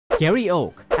Gary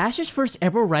Oak, Ash's first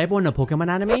ever rival in a Pokemon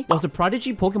anime, was a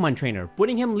prodigy Pokemon trainer,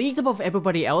 putting him leagues above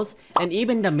everybody else and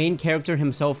even the main character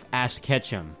himself, Ash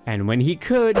Ketchum. And when he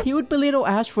could, he would belittle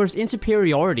Ash for his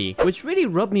insuperiority, which really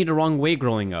rubbed me the wrong way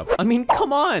growing up. I mean,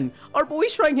 come on! Our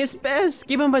boy's trying his best!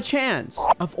 Give him a chance!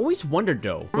 I've always wondered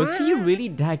though, was he really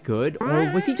that good,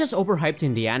 or was he just overhyped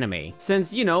in the anime?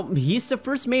 Since, you know, he's the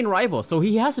first main rival, so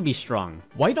he has to be strong.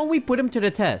 Why don't we put him to the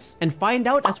test, and find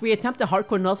out as we attempt the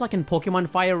hardcore Nuzlocke in Pokemon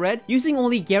FireRed using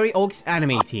only Gary Oak's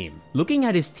anime team. Looking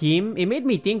at his team, it made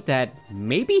me think that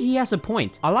maybe he has a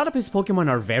point. A lot of his Pokemon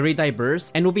are very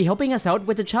diverse and will be helping us out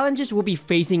with the challenges we'll be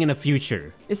facing in the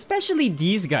future. Especially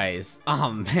these guys.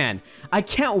 Oh man, I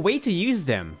can't wait to use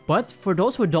them. But for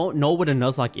those who don't know what a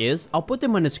Nuzlocke is, I'll put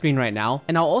them on the screen right now,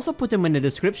 and I'll also put them in the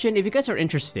description if you guys are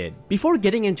interested. Before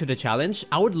getting into the challenge,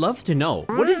 I would love to know,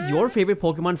 what is your favorite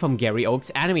Pokemon from Gary Oak's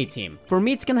anime team? For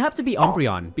me, it's gonna have to be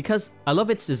Emporium, because I love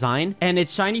its design, and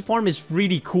its shiny form is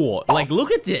really cool. Like,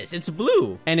 look at this, it's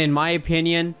blue! And in my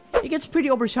opinion, it gets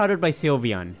pretty overshadowed by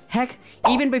Sylveon. Heck,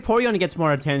 even Vaporeon gets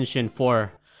more attention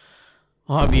for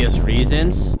obvious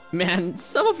reasons. Man,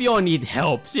 some of y'all need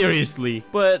help, seriously.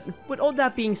 But with all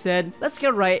that being said, let's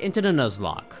get right into the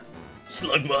Nuzlocke.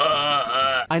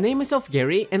 Slugma! I named myself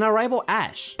Gary and our rival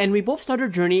Ash, and we both started our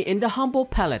journey in the humble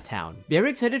Pallet Town.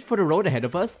 Very excited for the road ahead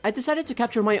of us, I decided to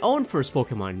capture my own first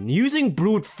Pokemon using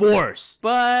brute force.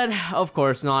 But of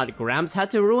course not, Gramps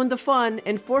had to ruin the fun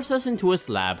and force us into a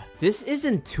slab. This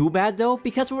isn't too bad though,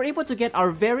 because we're able to get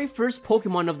our very first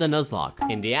Pokemon of the Nuzlocke.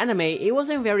 In the anime, it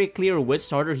wasn't very clear which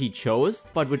starter he chose,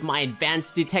 but with my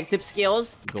advanced detective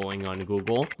skills, going on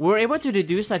Google, we were able to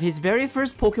deduce that his very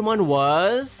first Pokemon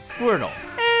was Squirtle.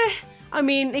 I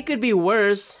mean, it could be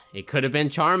worse. It could have been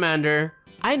Charmander.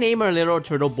 I name our little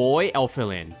turtle boy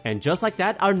Overleveling, and just like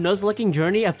that, our Nuzlocking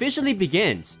journey officially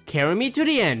begins. Carry me to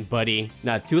the end, buddy.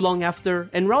 Not too long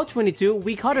after, in Route 22,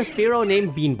 we caught a Spearow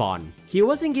named Beanbon. He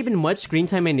wasn't given much screen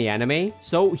time in the anime,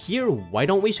 so here, why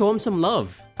don't we show him some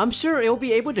love? I'm sure it'll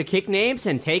be able to kick names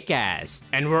and take ass.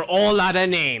 And we're all out of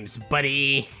names,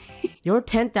 buddy. You're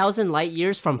 10,000 light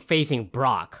years from facing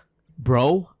Brock.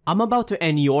 Bro, I'm about to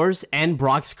end yours and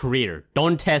Brock's career.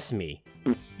 Don't test me.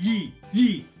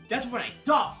 Yee, that's what I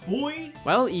thought, boy!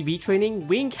 While EV training,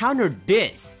 we encountered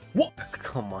this. What?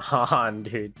 Come on,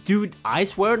 dude. Dude, I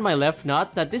swear on my left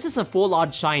nut that this is a full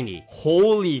odd shiny.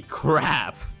 Holy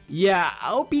crap. Yeah,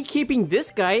 I'll be keeping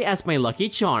this guy as my lucky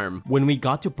charm. When we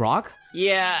got to Brock?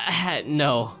 Yeah,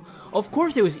 no. Of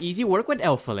course, it was easy work with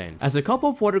Overleveling, as a couple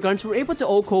of water guns were able to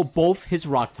OHKO both his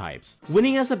rock types,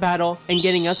 winning us a battle and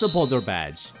getting us a boulder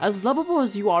badge. As lovable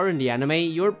as you are in the anime,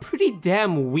 you're pretty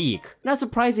damn weak. Not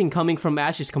surprising coming from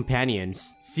Ash's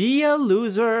companions. See ya,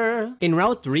 loser! In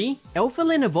Route 3,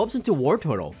 Overleveling evolves into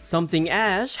Wartortle, something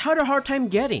Ash had a hard time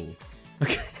getting.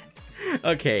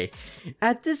 Okay,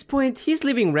 at this point, he's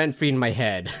living rent-free in my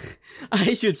head.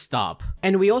 I should stop.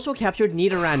 And we also captured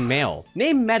Nidoran male,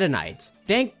 named Meta Knight.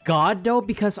 Thank God though,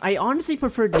 because I honestly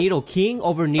preferred Nido King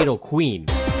over Nido Queen.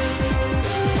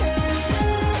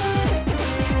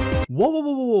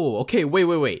 Whoa, okay,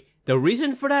 wait. The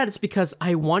reason for that is because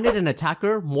I wanted an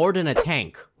attacker more than a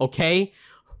tank, okay?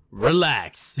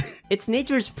 Relax. Its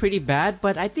nature is pretty bad,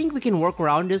 but I think we can work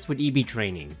around this with EB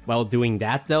training. While doing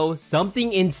that though,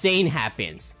 something insane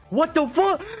happens. What the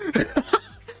fuck?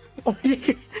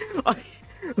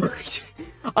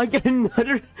 I get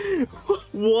another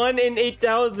 1 in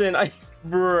 8,000.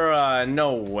 Bruh,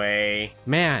 no way.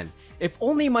 Man, if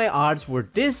only my odds were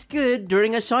this good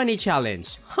during a shiny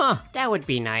challenge. Huh, that would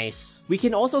be nice. We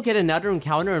can also get another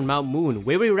encounter on Mount Moon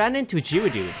where we ran into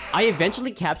Geodude. I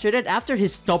eventually captured it after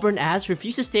his stubborn ass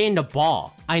refused to stay in the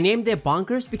ball. I named it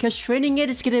Bonkers because training it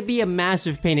is gonna be a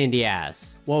massive pain in the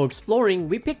ass. While exploring,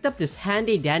 we picked up this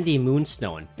handy dandy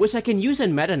Moonstone, which I can use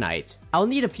in Meta Knight. I'll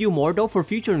need a few more though for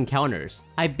future encounters.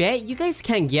 I bet you guys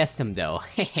can't guess them though.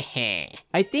 Hehehe.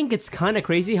 I think it's kinda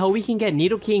crazy how we can get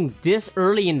Nidoking this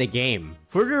early in the game.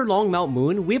 Further along Mount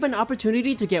Moon, we have an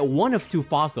opportunity to get one of 2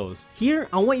 fossils. Here,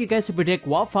 I want you guys to predict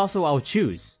what fossil I'll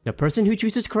choose. The person who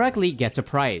chooses correctly gets a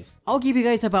prize. I'll give you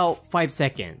guys about 5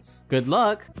 seconds. Good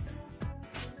luck!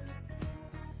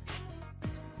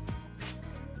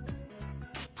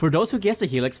 For those who guessed the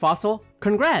Helix fossil,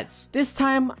 congrats! This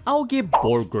time, I'll give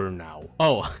Burger now.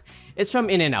 Oh, it's from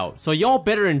In-N-Out, so y'all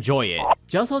better enjoy it.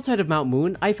 Just outside of Mount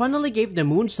Moon, I finally gave the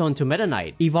Moonstone to Meta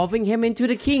Knight, evolving him into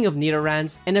the king of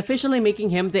Nidorans and officially making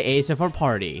him the ace of our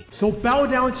party. So bow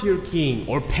down to your king,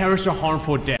 or perish a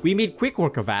harmful death. We made quick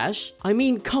work of Ash. I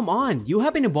mean, come on, you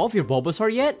haven't evolved your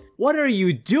Bulbasaur yet? What are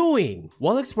you doing?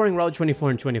 While exploring Route 24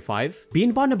 and 25,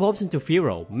 Beanbon evolves into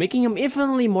Firo, making him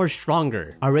infinitely more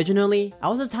stronger. Originally, I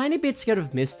was a tiny bit scared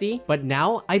of Misty, but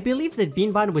now I believe that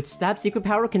Beanbon with Stab Secret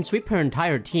Power can sweep her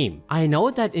entire team. I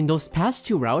know that in those past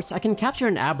 2 routes, I can capture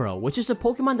an Abra, which is a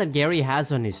Pokemon that Gary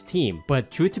has on his team. But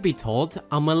truth to be told,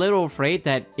 I'm a little afraid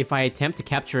that if I attempt to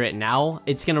capture it now,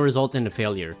 it's gonna result in a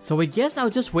failure. So I guess I'll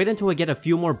just wait until I get a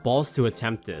few more balls to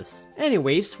attempt this.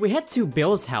 Anyways, we head to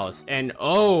Bill's house, and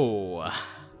oh,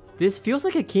 this feels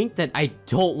like a kink that I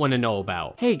don't want to know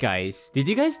about. Hey guys, did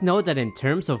you guys know that in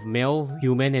terms of male,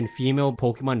 human, and female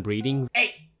Pokemon breeding—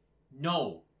 Hey!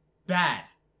 No! Bad!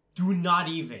 Do not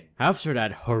even! After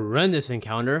that horrendous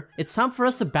encounter, it's time for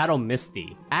us to battle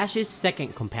Misty, Ash's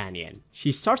second companion.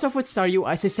 She starts off with Staryu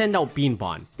as I send out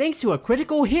Beanbon. Thanks to a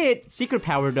critical hit, Secret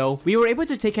Power though, we were able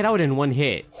to take it out in 1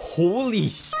 hit. Holy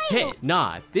shit!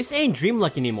 Nah, this ain't Dream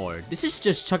Luck anymore. This is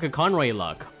just Chaka Conroy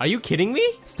luck. Are you kidding me?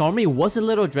 Stormy was a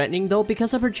little threatening though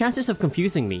because of her chances of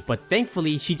confusing me, but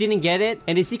thankfully she didn't get it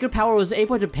and the Secret Power was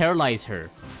able to paralyze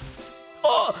her.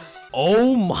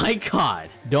 Oh my god!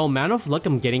 The amount of luck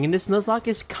I'm getting in this Nuzlocke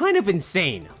is kind of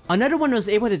insane. Another one was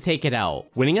able to take it out,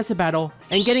 winning us a battle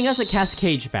and getting us a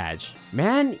Cascade badge.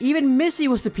 Man, even Misty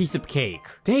was a piece of cake.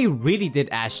 They really did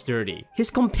Ash dirty. His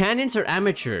companions are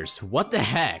amateurs, what the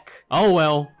heck? Oh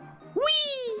well.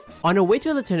 Whee! On our way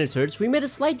to Lieutenant Surge, we made a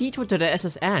slight detour to the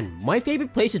SSN, my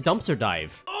favorite place to dumpster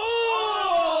dive.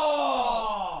 Oh!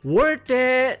 Worth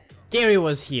it! Gary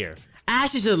was here.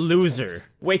 Ash is a loser.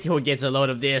 Wait till he gets a load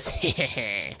of this.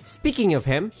 Speaking of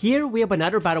him, here we have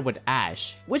another battle with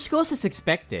Ash, which goes as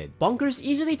expected. Bonkers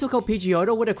easily took out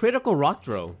Pidgeotto with a critical rock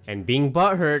throw. And being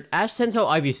butthurt, Ash sends out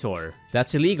Ivysaur.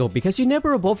 That's illegal because you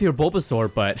never evolve your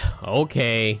Bulbasaur, but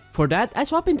okay. For that, I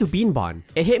swap into Beanbon.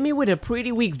 It hit me with a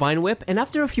pretty weak Vine Whip, and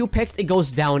after a few pecks, it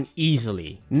goes down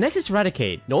easily. Next is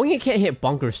Raticate. Knowing it can't hit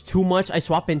Bonkers too much, I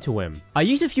swap into him. I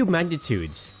use a few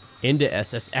magnitudes. In the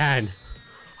SSN.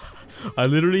 I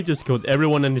literally just killed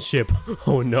everyone on the ship.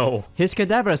 Oh no. His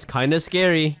Kadabra's kinda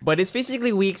scary, but it's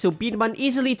physically weak, so Beanbon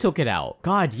easily took it out.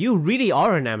 God, you really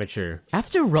are an amateur.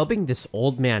 After rubbing this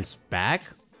old man's back—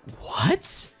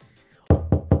 What?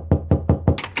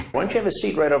 Why don't you have a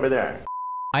seat right over there?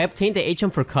 I obtained the HM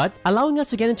for cut, allowing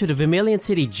us to get into the Vermilion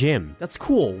City gym. That's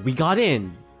cool, we got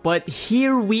in. But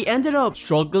here we ended up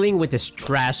struggling with this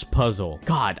trash puzzle.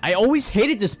 God, I always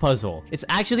hated this puzzle. It's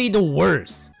actually the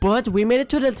worst. But we made it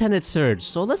to the Lieutenant Surge,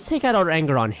 so let's take out our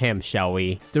anger on him, shall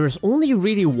we? There's only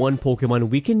really one Pokemon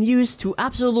we can use to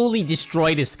absolutely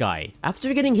destroy this guy.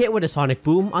 After getting hit with a Sonic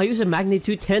Boom, I use a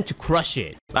Magnitude 10 to crush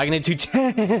it. Magnitude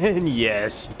 10,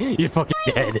 yes, you're fucking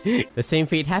dead. The same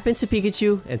fate happens to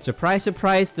Pikachu, and surprise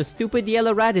surprise, the stupid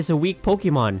yellow rat is a weak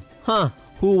Pokemon. Huh.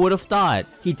 Who would have thought?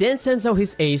 He then sends out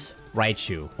his ace,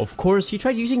 Raichu. Of course, he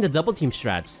tried using the double team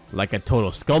strats, like a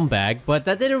total scumbag, but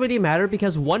that didn't really matter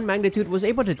because one Magnitude was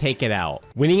able to take it out,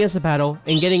 winning us a battle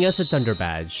and getting us a Thunder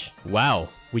Badge. Wow,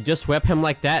 we just swept him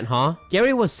like that, huh?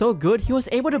 Gary was so good, he was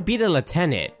able to beat a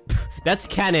Lieutenant. That's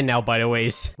canon now, by the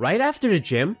ways. Right after the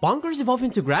gym, Bonkers evolved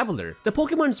into Graveler. The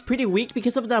Pokemon is pretty weak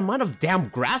because of the amount of damn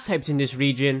grass types in this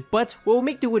region, but we'll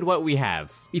make do with what we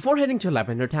have. Before heading to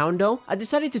Lavender Town though, I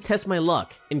decided to test my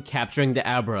luck in capturing the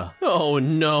Abra. Oh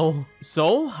no.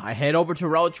 So, I head over to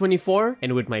Route 24,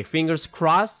 and with my fingers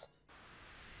crossed,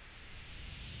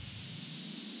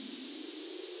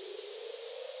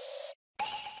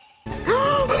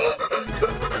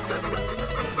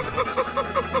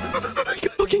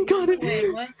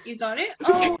 Wait, what? You got it?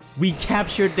 Oh! we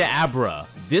captured the Abra.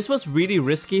 This was really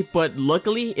risky, but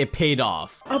luckily it paid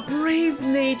off. A brave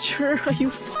nature? Are you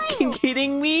fucking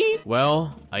kidding me?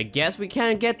 Well, I guess we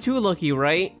can't get too lucky,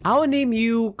 right? I'll name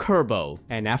you Kerbo.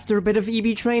 And after a bit of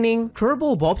EB training,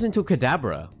 Kerbo evolves into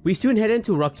Kadabra. We soon head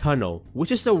into Rock Tunnel,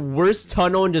 which is the worst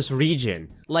tunnel in this region.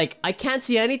 Like, I can't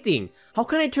see anything. How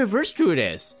can I traverse through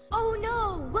this? Oh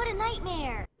no, what a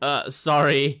nightmare!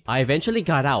 Sorry. I eventually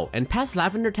got out, and past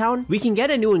Lavender Town, we can get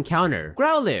a new encounter.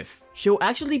 Growlithe. She'll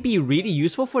actually be really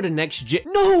useful for the next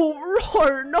No!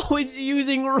 Roar! No, it's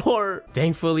using Roar!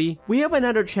 Thankfully, we have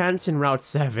another chance in Route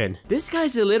 7. This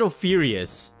guy's a little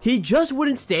furious. He just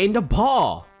wouldn't stay in the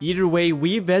ball. Either way,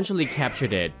 we eventually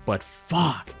captured it, but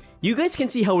fuck. You guys can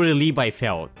see how relieved I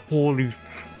felt. Holy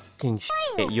fucking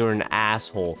shit, you're an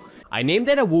asshole. I named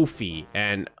it a Woofy,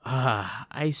 and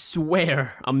I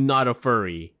swear I'm not a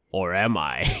furry. Or am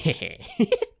I?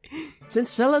 Since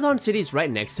Celadon City is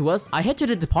right next to us, I head to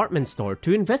the department store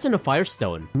to invest in a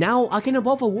Firestone. Now I can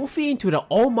evolve a Wolfie into the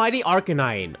almighty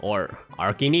Arcanine, or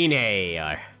Arcanine,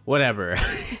 or whatever.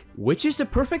 Which is the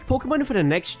perfect Pokemon for the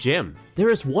next gym. There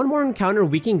is one more encounter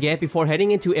we can get before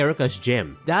heading into Erika's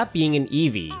gym, that being an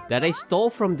Eevee that I stole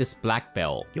from this black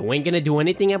belt. You ain't gonna do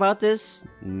anything about this?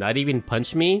 Not even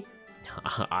punch me?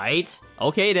 Aight,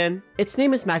 okay then. Its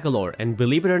name is Magalore, and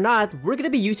believe it or not, we're gonna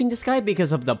be using this guy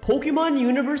because of the Pokemon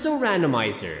Universal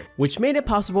Randomizer, which made it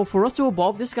possible for us to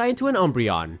evolve this guy into an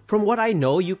Umbreon. From what I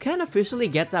know, you can't officially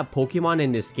get that Pokemon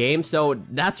in this game, so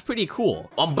that's pretty cool.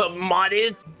 But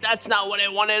Modest, that's not what I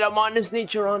wanted a Modest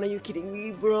nature on. Are you kidding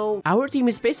me, bro? Our team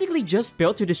is basically just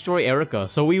built to destroy Erika,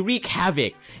 so we wreak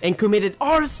havoc and committed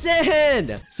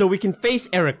arson so we can face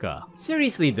Erika.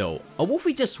 Seriously though, a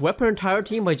Wolfie just swept her entire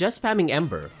team by just spamming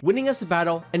Ember, winning us the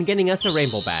battle and getting us a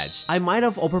rainbow badge. I might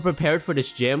have over-prepared for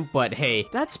this gym, but hey,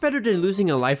 that's better than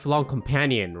losing a lifelong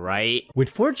companion, right? With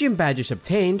 4 gym badges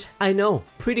obtained, I know,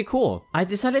 pretty cool. I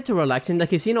decided to relax in the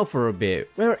casino for a bit,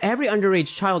 where every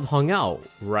underage child hung out,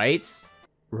 right?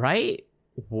 Right?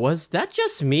 Was that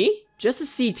just me? Just to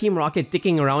see Team Rocket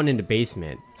dicking around in the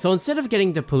basement. So instead of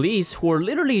getting the police, who are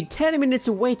literally 10 minutes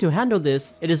away to handle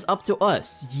this, it is up to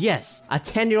us, yes, a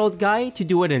 10-year-old guy, to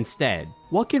do it instead.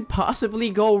 What could possibly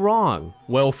go wrong?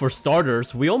 Well, for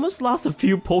starters, we almost lost a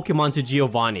few Pokemon to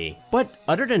Giovanni. But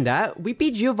other than that, we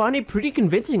beat Giovanni pretty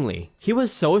convincingly. He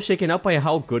was so shaken up by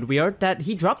how good we are that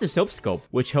he dropped his Soap Scope,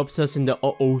 which helps us in the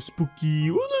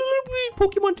spooky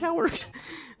Pokemon towers.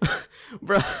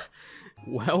 Bruh.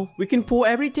 Well, we can pull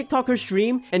every TikToker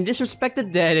stream and disrespect the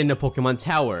dead in the Pokemon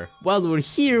Tower. While we're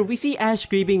here, we see Ash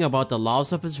screaming about the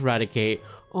loss of his Raticate.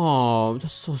 Oh,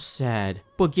 that's so sad.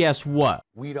 But guess what?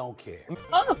 We don't care.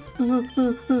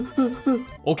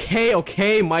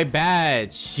 Okay, my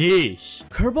bad. Sheesh.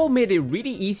 Kerbal made it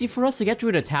really easy for us to get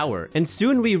through the tower, and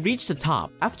soon we reached the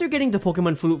top. After getting the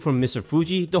Pokemon Flute from Mr.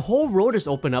 Fuji, the whole road is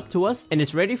open up to us and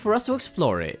it's ready for us to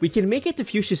explore it. We can make it to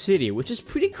Fuchsia City, which is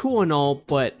pretty cool and all,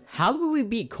 but how do we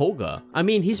beat Koga? I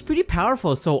mean, he's pretty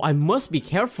powerful, so I must be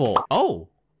careful. Oh.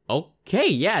 Okay,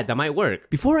 yeah, that might work.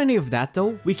 Before any of that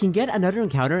though, we can get another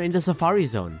encounter in the Safari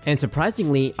Zone. And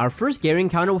surprisingly, our first Gary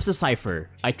encounter was a Cypher.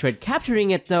 I tried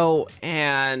capturing it though,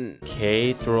 and...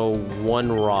 Okay, throw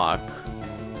 1 rock.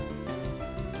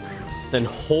 Then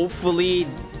hopefully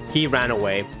he ran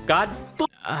away. God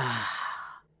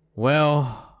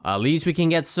well... at least we can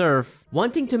get Surf.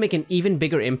 Wanting to make an even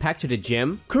bigger impact to the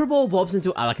gym, Kerbal evolves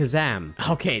into Alakazam.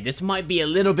 Okay, this might be a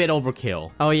little bit overkill.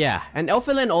 Oh yeah, and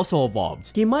Elfilin also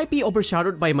evolved. He might be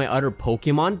overshadowed by my other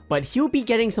Pokemon, but he'll be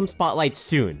getting some spotlight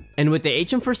soon. And with the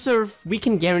HM for Surf, we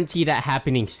can guarantee that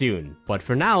happening soon. But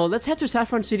for now, let's head to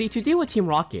Saffron City to deal with Team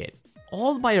Rocket.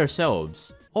 All by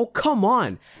ourselves. Oh come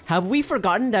on, have we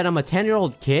forgotten that I'm a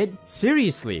 10-year-old kid?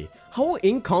 Seriously. How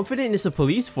inconfident is the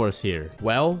police force here?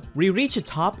 Well, we reach the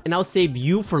top and I'll save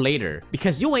you for later,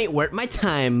 because you ain't worth my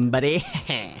time, buddy.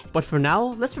 But for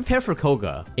now, let's prepare for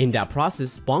Koga. In that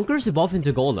process, Bonkers evolve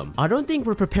into Golem. I don't think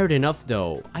we're prepared enough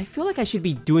though. I feel like I should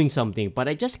be doing something, but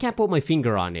I just can't put my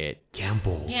finger on it.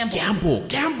 Gamble.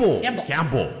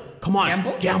 Come on,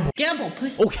 gamble,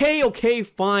 please. Okay,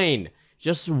 fine.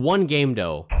 Just one game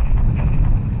though.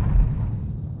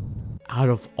 Out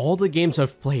of all the games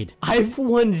I've played, I've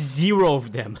won 0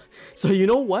 of them. So you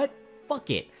know what? Fuck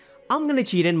it. I'm gonna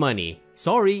cheat in money.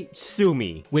 Sorry, sue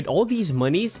me. With all these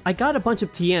monies, I got a bunch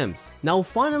of TMs. Now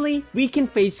finally, we can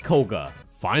face Koga.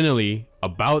 Finally?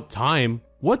 About time.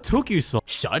 What took you so—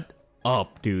 Shut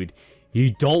up, dude.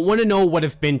 You don't want to know what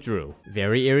I've been through.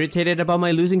 Very irritated about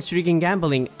my losing streak in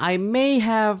gambling, I may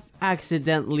have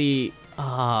accidentally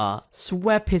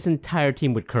swept his entire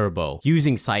team with Kerbo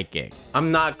using Psychic.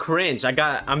 I'm not cringe.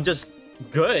 I'm just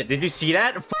good. Did you see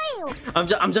that? I'm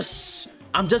just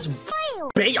I'm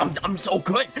so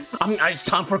good. It's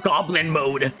time for goblin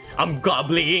mode. I'm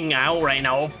gobbling out right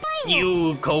now.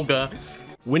 You, Koga.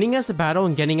 Winning us a battle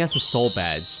and getting us a soul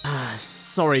badge.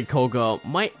 Sorry Koga,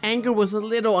 my anger was a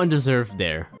little undeserved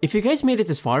there. If you guys made it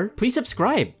this far, please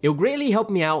subscribe. It'll greatly help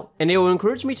me out and it will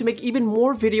encourage me to make even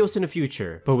more videos in the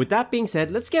future. But with that being said,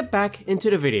 let's get back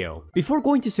into the video. Before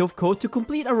going to Silph Coast to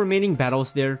complete our remaining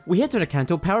battles there, we head to the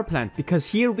Kanto power plant because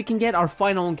here we can get our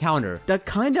final encounter, the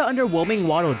kinda underwhelming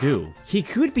Waddle Doo. He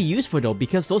could be useful though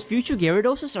because those future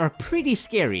Gyarados are pretty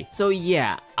scary. So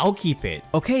yeah, I'll keep it.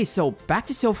 Okay, so back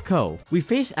to Silph Co. We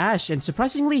face Ash and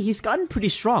surprisingly he's gotten pretty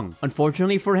strong.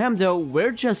 Unfortunately for him though,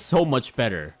 we're just so much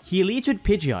better. He leads with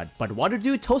Pidgeot, but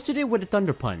Waterdew toasted it with a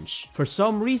Thunder Punch. For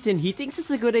some reason, he thinks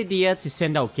it's a good idea to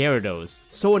send out Gyarados,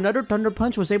 so another Thunder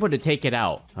Punch was able to take it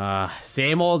out.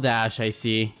 Same old Ash, I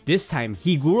see. This time,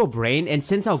 he grew a brain and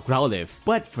sends out Growlithe,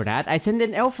 but for that, I send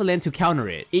an Elfilin to counter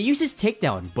it. It uses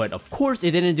Takedown, but of course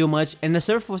it didn't do much and the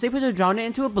Surf was able to drown it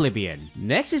into oblivion.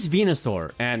 Next is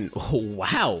Venusaur, and oh,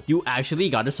 wow, you actually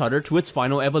got a starter to its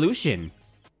final evolution.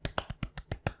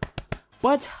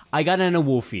 But I got an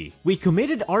Wolfie. We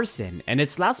committed arson, and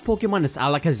its last Pokemon is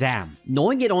Alakazam.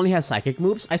 Knowing it only has psychic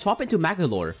moves, I swap into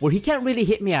Magolor, where he can't really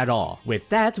hit me at all. With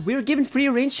that, we were given free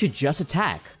range to just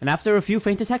attack, and after a few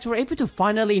feint attacks, we're able to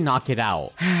finally knock it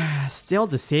out. Still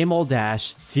the same old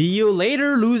Dash. See you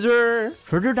later, loser!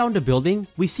 Further down the building,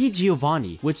 we see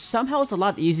Giovanni, which somehow is a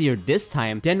lot easier this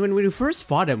time than when we first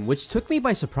fought him, which took me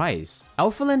by surprise.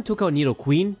 Alphalin took out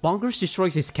Nidoqueen, Bonkers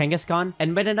destroys his Kangaskhan,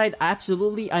 and Meta Knight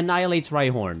absolutely annihilates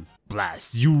Rhyhorn.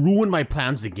 Blast, you ruined my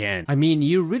plans again. I mean,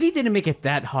 you really didn't make it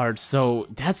that hard, so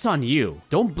that's on you.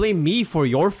 Don't blame me for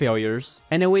your failures.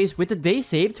 Anyways, with the day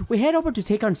saved, we head over to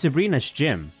take on Sabrina's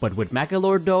gym. But with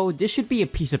Magolor though, this should be a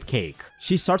piece of cake.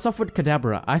 She starts off with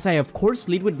Kadabra, as I of course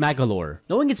lead with Magolor.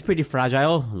 Knowing it's pretty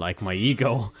fragile, like my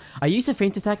ego, I use a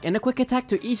feint attack and a quick attack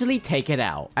to easily take it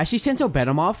out. As she sends out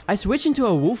Venomoth, I switch into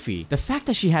a Wolfie. The fact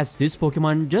that she has this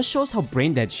Pokemon just shows how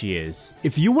brain dead she is.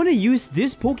 If you want to use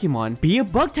this Pokemon, be a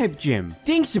bug type gym.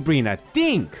 Think, Sabrina,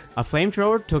 think! A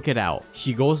flamethrower took it out.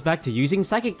 She goes back to using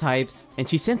psychic types, and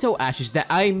she sent out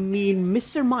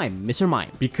Mr.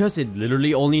 Mime. Because it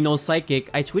literally only knows psychic,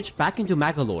 I switched back into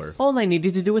Magolor. All I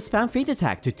needed to do was spam feint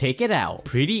attack to take it out.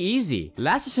 Pretty easy.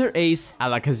 Last is her ace,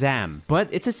 Alakazam. But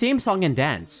it's the same song and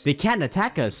dance. They can't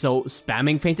attack us, so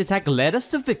spamming feint attack led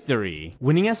us to victory.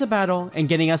 Winning us a battle and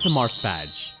getting us a Mars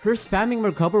badge. Her spamming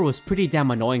recover was pretty damn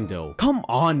annoying though. Come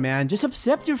on man, just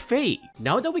accept your fate.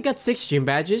 Now that we got 6 gym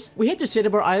badges, we head to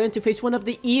Cinnabar Island to face one of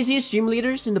the easiest gym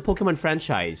leaders in the Pokemon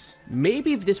franchise.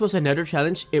 Maybe if this was another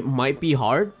challenge, it might be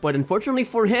hard, but unfortunately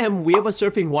for him, we have a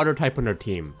surfing water type on our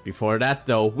team. Before that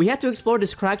though, we had to explore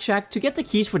this crack shack to get the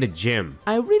keys for the gym.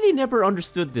 I really never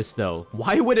understood this though.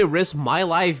 Why would it risk my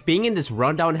life being in this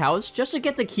rundown house just to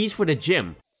get the keys for the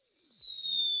gym?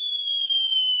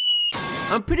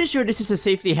 I'm pretty sure this is a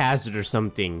safety hazard or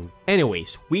something.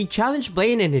 Anyways, we challenged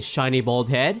Blaine and his shiny bald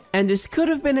head, and this could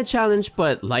have been a challenge,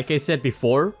 but like I said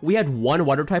before, we had one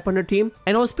water type on our team,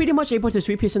 and I was pretty much able to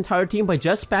sweep his entire team by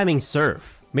just spamming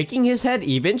Surf, making his head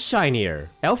even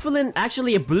shinier. Elfilin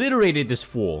actually obliterated this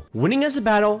fool, winning us a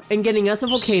battle and getting us a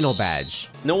volcano badge.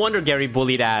 No wonder Gary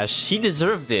bullied Ash, he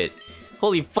deserved it.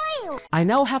 Holy f***. I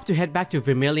now have to head back to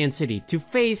Vermilion City to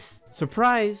face,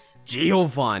 surprise,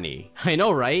 Giovanni. I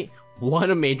know, right?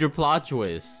 What a major plot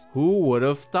twist. Who would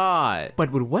have thought? But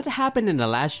with what happened in the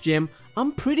last gym,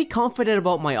 I'm pretty confident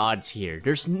about my odds here.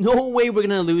 There's no way we're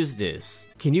gonna lose this.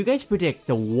 Can you guys predict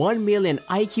the 1 million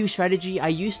IQ strategy I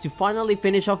used to finally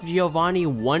finish off Giovanni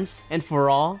once and for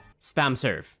all? Spam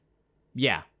Surf.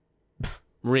 Yeah.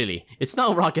 Really, it's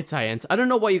not rocket science. I don't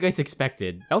know what you guys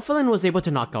expected. Elfilin was able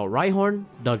to knock out Rhyhorn,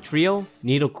 Dugtrio,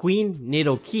 Nidoqueen,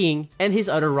 Nidoking, and his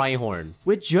other Rhyhorn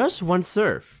with just one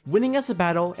Surf, winning us a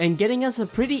battle and getting us a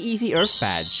pretty easy Earth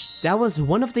badge. That was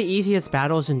one of the easiest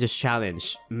battles in this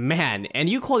challenge. Man, and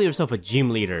you call yourself a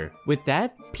gym leader. With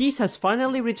that, peace has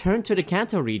finally returned to the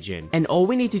Kanto region, and all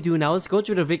we need to do now is go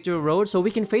to the Victory Road so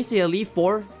we can face the Elite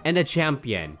Four and the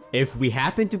champion. If we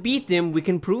happen to beat them, we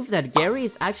can prove that Gary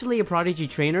is actually a prodigy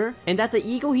trainer and that the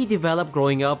ego he developed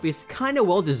growing up is kinda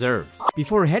well deserved.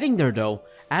 Before heading there though,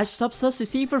 Ash stops us to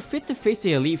see if we're fit to face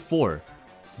the Elite Four.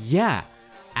 Yeah,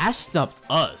 Ash stopped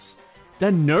us. The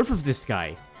nerve of this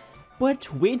guy.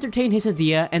 But we entertained his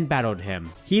idea and battled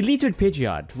him. He leads with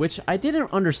Pidgeot, which I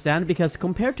didn't understand because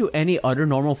compared to any other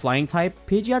normal flying type,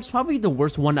 Pidgeot's probably the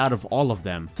worst one out of all of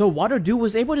them. So Waterdew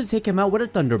was able to take him out with a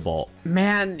Thunderbolt.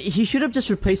 Man, he should have just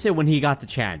replaced it when he got the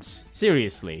chance.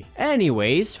 Seriously.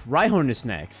 Anyways, Rhyhorn is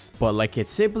next. But like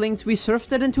its siblings, we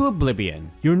surfed it into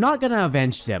oblivion. You're not gonna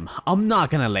avenge them. I'm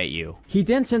not gonna let you. He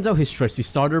then sends out his trusty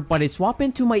starter, but I swap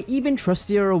into my even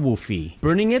trustier Wolfie,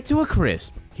 burning it to a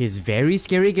crisp. His very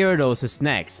scary Gyarados is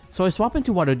next, so I swap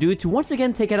into Waterdew to once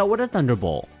again take it out with a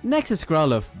Thunderbolt. Next is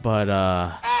Growlithe, but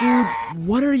Dude,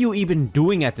 what are you even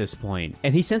doing at this point?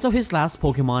 And he sends out his last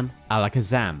Pokemon,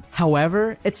 Alakazam.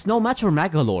 However, it's no match for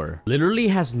Magolor. Literally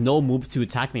has no moves to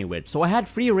attack me with, so I had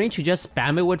free range to just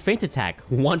spam it with Feint Attack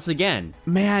once again.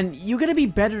 Man, you gotta be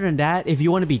better than that if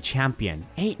you want to be champion.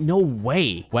 Ain't no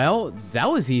way. Well, that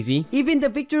was easy. Even the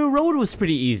victory road was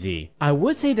pretty easy. I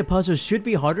would say the puzzles should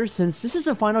be harder since this is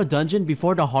the final dungeon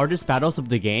before the hardest battles of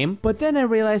the game, but then I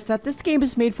realized that this game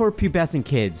is made for pubescent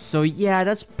kids, so yeah,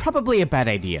 that's probably a bad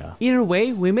idea. Either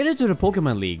way, we made it to the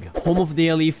Pokemon League, home of the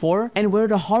Elite Four, and where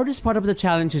the hardest part of the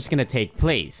challenge is gonna take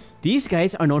place. These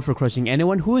guys are known for crushing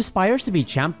anyone who aspires to be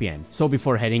champion, so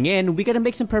before heading in, we gotta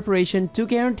make some preparation to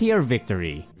guarantee our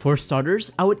victory. For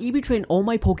starters, I would EV train all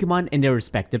my Pokemon in their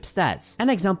respective stats. An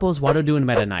example is what I do in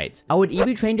Meta Knight. I would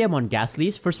EV train them on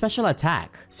Ghastlies for special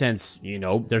attack, since, you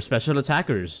know, they're special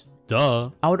attackers. Duh.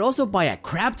 I would also buy a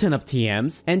crap ton of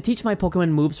TMs and teach my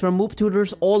Pokemon moves from move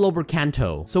tutors all over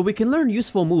Kanto, so we can learn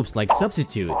useful moves like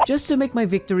Substitute, just to make my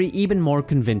victory even more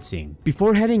convincing.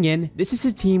 Before heading in, this is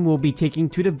the team we'll be taking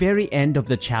to the very end of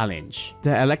the challenge.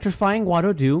 The electrifying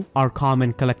Waddle-Doo, our calm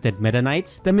and collected Meta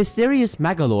Knight, the mysterious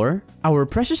Magolor, our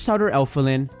precious starter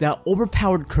Elfilin, the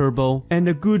overpowered Kerbo, and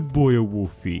a good boy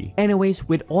Wolfie. Anyways,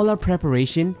 with all our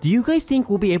preparation, do you guys think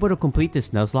we'll be able to complete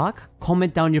this Nuzlocke?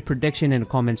 Comment down your prediction in the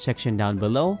comment section down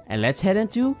below, and let's head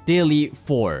into the Elite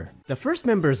Four. The first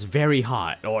member is very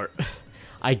hot, or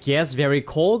I guess very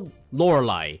cold.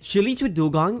 Lorelei. She leads with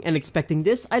Dugong, and expecting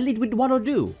this, I lead with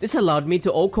Waddle-Doo. This allowed me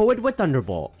to OHKO it with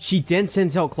Thunderbolt. She then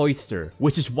sends out Cloyster,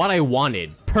 which is what I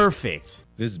wanted. Perfect.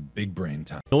 This is big brain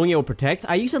time. Knowing it will protect,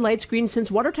 I use a light screen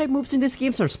since water type moves in these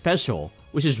games are special,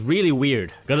 which is really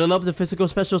weird. Gotta love the physical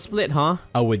special split, huh?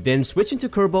 I would then switch into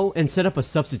Kerbo and set up a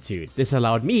Substitute. This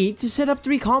allowed me to set up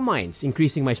 3 Calm Minds,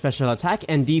 increasing my special attack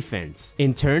and defense.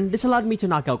 In turn, this allowed me to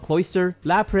knock out Cloyster,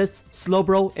 Lapras,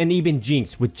 Slowbro, and even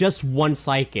Jinx with just 1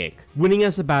 Psychic, winning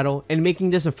us a battle and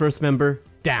making this a first member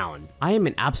down. I am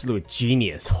an absolute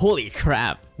genius, holy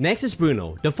crap. Next is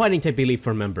Bruno, the fighting type Elite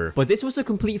Four member, but this was a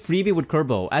complete freebie with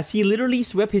Kerbo as he literally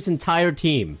swept his entire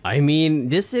team. I mean,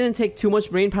 this didn't take too much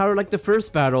brain power like the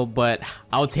first battle, but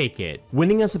I'll take it.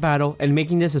 Winning us a battle and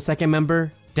making this a second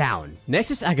member down. Next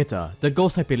is Agatha, the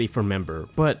Ghost type Elite Four member,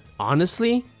 but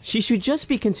honestly, she should just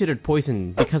be considered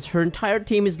poison because her entire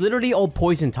team is literally all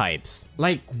poison types.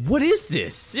 Like, what is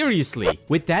this? Seriously.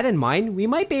 With that in mind, we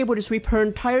might be able to sweep her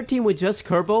entire team with just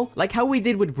Kerbo, like how we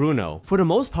did with Bruno. For the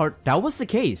most part, that was the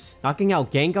case, knocking out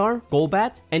Gengar,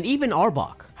 Golbat, and even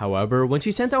Arbok. However, when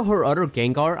she sent out her other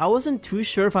Gengar, I wasn't too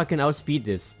sure if I can outspeed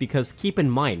this because keep in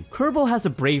mind, Kerbo has a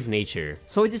brave nature,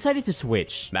 so I decided to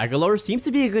switch. Magolor seems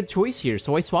to be a good choice here,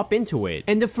 so I swap into it.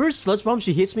 And the first Sludge Bomb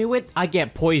she hits me with, I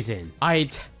get poison.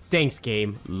 Thanks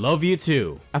game, love you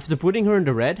too. After putting her in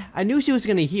the red, I knew she was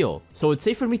gonna heal, so it's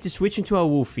safe for me to switch into a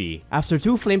Wolfie. After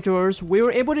 2 flamethrowers, we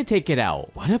were able to take it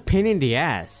out. What a pain in the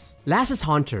ass. Last is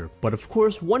Haunter, but of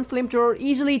course 1 flamethrower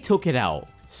easily took it out.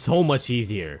 So much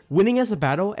easier. Winning us a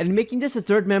battle and making this a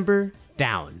third member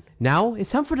down. Now,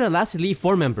 it's time for the last Elite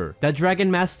Four member, the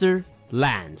Dragon Master,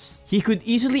 Lance. He could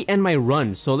easily end my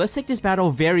run, so let's take this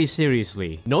battle very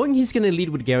seriously. Knowing he's gonna lead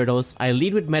with Gyarados, I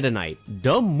lead with Meta Knight.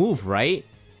 Dumb move, right?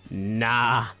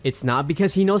 Nah, it's not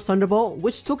because he knows Thunderbolt,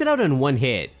 which took it out in 1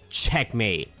 hit.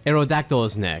 Checkmate. Aerodactyl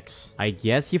is next. I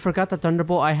guess he forgot the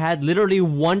Thunderbolt I had literally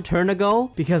 1 turn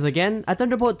ago, because again, a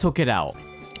Thunderbolt took it out.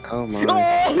 Oh my.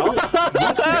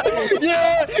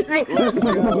 Yeah! That's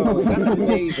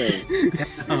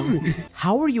amazing.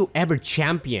 How are you ever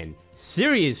champion?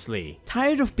 Seriously.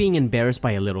 Tired of being embarrassed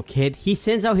by a little kid, he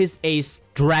sends out his ace,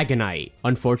 Dragonite.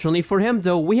 Unfortunately for him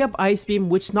though, we have Ice Beam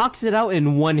which knocks it out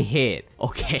in 1 hit.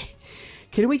 Okay.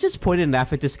 Can we just point and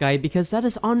laugh at this guy because that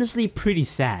is honestly pretty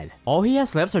sad. All he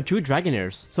has left are 2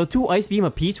 Dragonairs, so 2 Ice Beam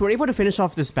apiece were able to finish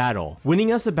off this battle,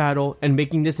 winning us the battle and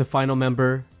making this the final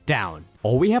member down.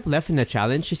 All we have left in the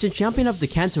challenge is the champion of the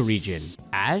Kanto region,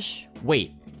 Ash?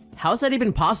 Wait. How's that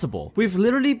even possible? We've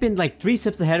literally been like 3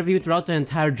 steps ahead of you throughout the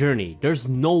entire journey. There's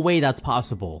no way that's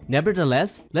possible.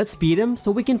 Nevertheless, let's beat him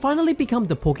so we can finally become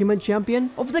the Pokemon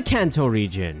champion of the Kanto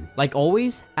region. Like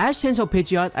always, Ash sends out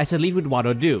Pidgeot as I lead with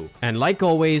Waddle-Doo. And like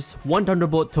always, 1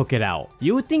 Thunderbolt took it out.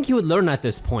 You would think he would learn at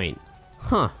this point.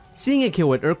 Huh. Seeing a kill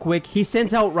with Earthquake, he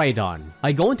sends out Rhydon.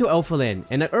 I go into Elfilin,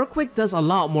 and the Earthquake does a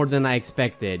lot more than I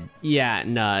expected. Yeah,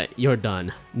 nah, you're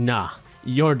done. Nah.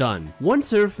 You're done. 1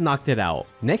 Surf knocked it out.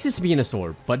 Next is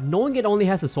Venusaur, but knowing it only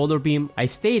has a Solar Beam, I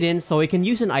stayed in so it can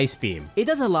use an Ice Beam. It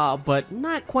does a lot, but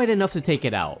not quite enough to take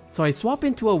it out. So I swap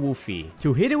into a Wolfie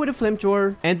to hit it with a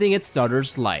Flamethrower, ending its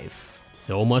starter's life.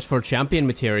 So much for champion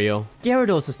material.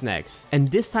 Gyarados is next, and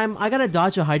this time I gotta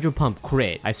dodge a Hydro Pump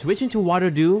crit. I switch into Water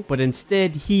Dew, but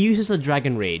instead he uses a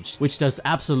Dragon Rage, which does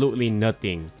absolutely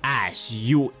nothing. Ash,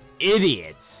 you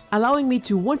idiots! Allowing me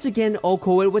to once again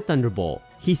OHKO it with Thunderbolt.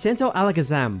 He sent out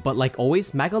Alakazam, but like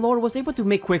always, Magolor was able to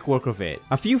make quick work of it.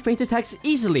 A few feint attacks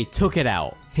easily took it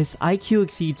out. His IQ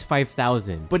exceeds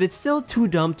 5,000, but it's still too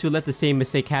dumb to let the same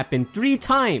mistake happen 3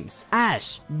 times.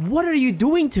 Ash, what are you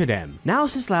doing to them?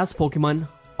 Now's his last Pokemon,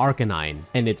 Arcanine,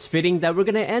 and it's fitting that we're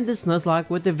gonna end this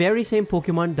Nuzlocke with the very same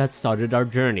Pokemon that started our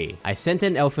journey. I sent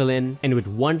in Elfilin, and with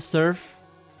one Surf,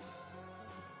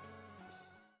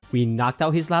 we knocked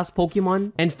out his last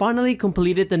Pokemon and finally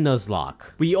completed the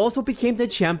Nuzlocke. We also became the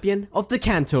champion of the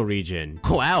Kanto region.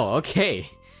 Wow, okay.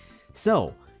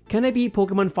 So, can I beat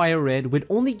Pokemon FireRed with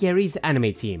only Gary's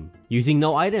anime team, using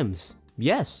no items?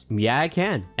 Yes, yeah I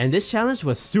can. And this challenge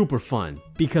was super fun.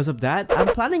 Because of that, I'm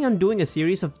planning on doing a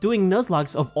series of doing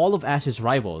Nuzlockes of all of Ash's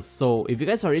rivals, so if you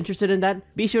guys are interested in that,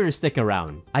 be sure to stick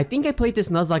around. I think I played this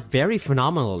Nuzlocke very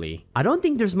phenomenally. I don't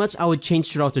think there's much I would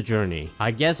change throughout the journey.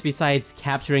 I guess besides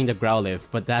capturing the Growlithe,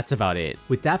 but that's about it.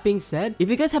 With that being said, if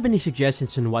you guys have any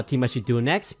suggestions on what team I should do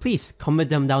next, please comment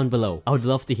them down below. I would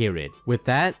love to hear it. With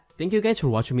that, thank you guys for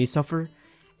watching me suffer,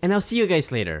 and I'll see you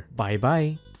guys later. Bye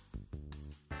bye.